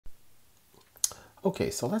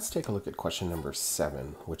Okay, so let's take a look at question number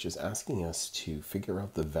 7, which is asking us to figure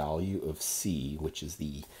out the value of c, which is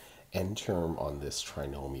the n term on this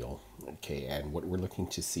trinomial. Okay, and what we're looking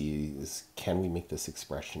to see is, can we make this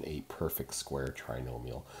expression a perfect square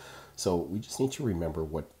trinomial? So we just need to remember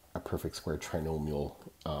what a perfect square trinomial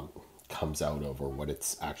comes out of, or what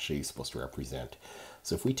it's actually supposed to represent.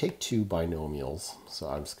 So if we take two binomials, so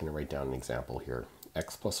I'm just going to write down an example here,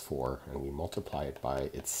 x plus 4, and we multiply it by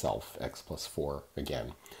itself, x plus 4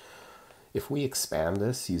 again. If we expand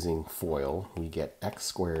this using FOIL, we get x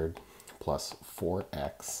squared plus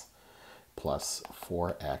 4x plus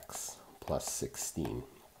 4x plus 16.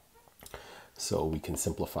 So we can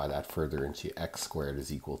simplify that further into x squared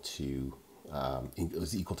is equal to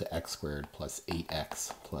x squared plus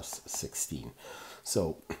 8x plus 16.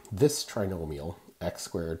 So this trinomial, x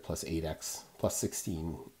squared plus 8x plus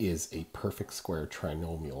 16, is a perfect square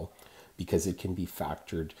trinomial because it can be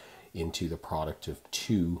factored into the product of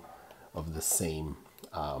two of the same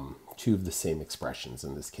expressions,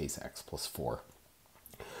 in this case x plus 4.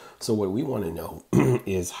 So what we want to know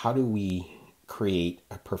is, how do we create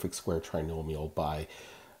a perfect square trinomial by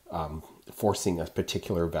forcing a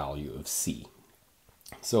particular value of c?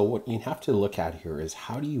 So what you have to look at here is,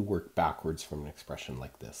 how do you work backwards from an expression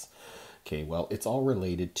like this? Okay, well, it's all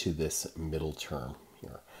related to this middle term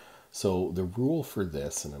here. So the rule for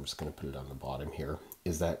this, and I'm just going to put it on the bottom here,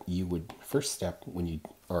 is that you would, first step when you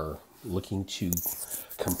are looking to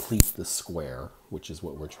complete the square, which is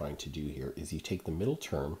what we're trying to do here, is you take the middle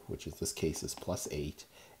term, which in this case is plus 8,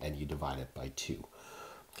 and you divide it by 2.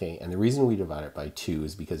 Okay, and the reason we divide it by 2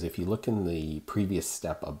 is because if you look in the previous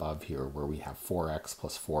step above here, where we have 4x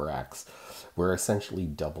plus 4x, we're essentially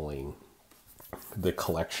doubling the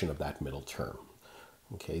collection of that middle term.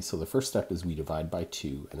 Okay, so the first step is we divide by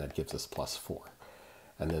 2, and that gives us plus 4.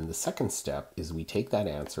 And then the second step is we take that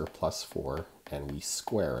answer, plus 4, and we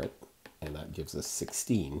square it, and that gives us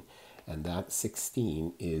 16. And that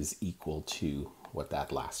 16 is equal to what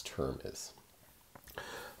that last term is.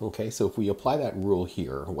 Okay, so if we apply that rule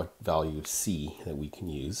here, what value of c that we can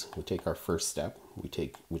use, we take our first step,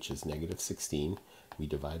 which is negative 16, we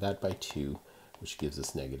divide that by 2, which gives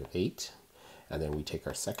us negative 8. And then we take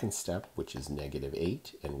our second step, which is negative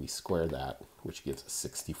 8, and we square that, which gives us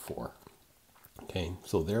 64. Okay,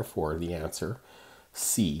 so therefore the answer,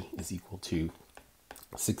 c, is equal to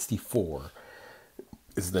 64,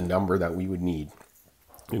 is the number that we would need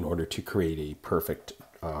in order to create a perfect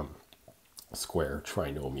square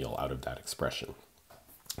trinomial out of that expression.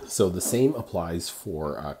 So the same applies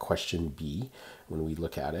for question B when we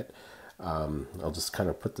look at it. I'll just kind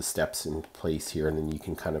of put the steps in place here, and then you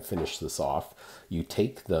can kind of finish this off. You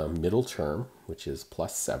take the middle term, which is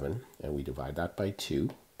plus 7, and we divide that by 2.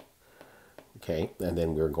 Okay, and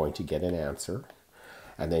then we're going to get an answer.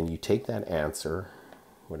 And then you take that answer,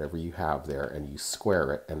 whatever you have there, and you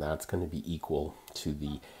square it, and that's going to be equal to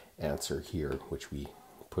the answer here, which we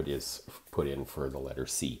put in for the letter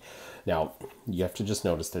C. Now, you have to just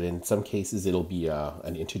notice that in some cases it'll be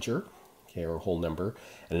an integer, okay, or a whole number,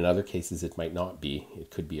 and in other cases it might not be. It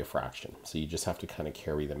could be a fraction. So you just have to kind of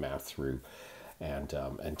carry the math through and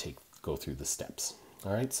go through the steps.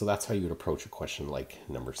 All right, so that's how you would approach a question like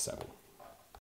number 7.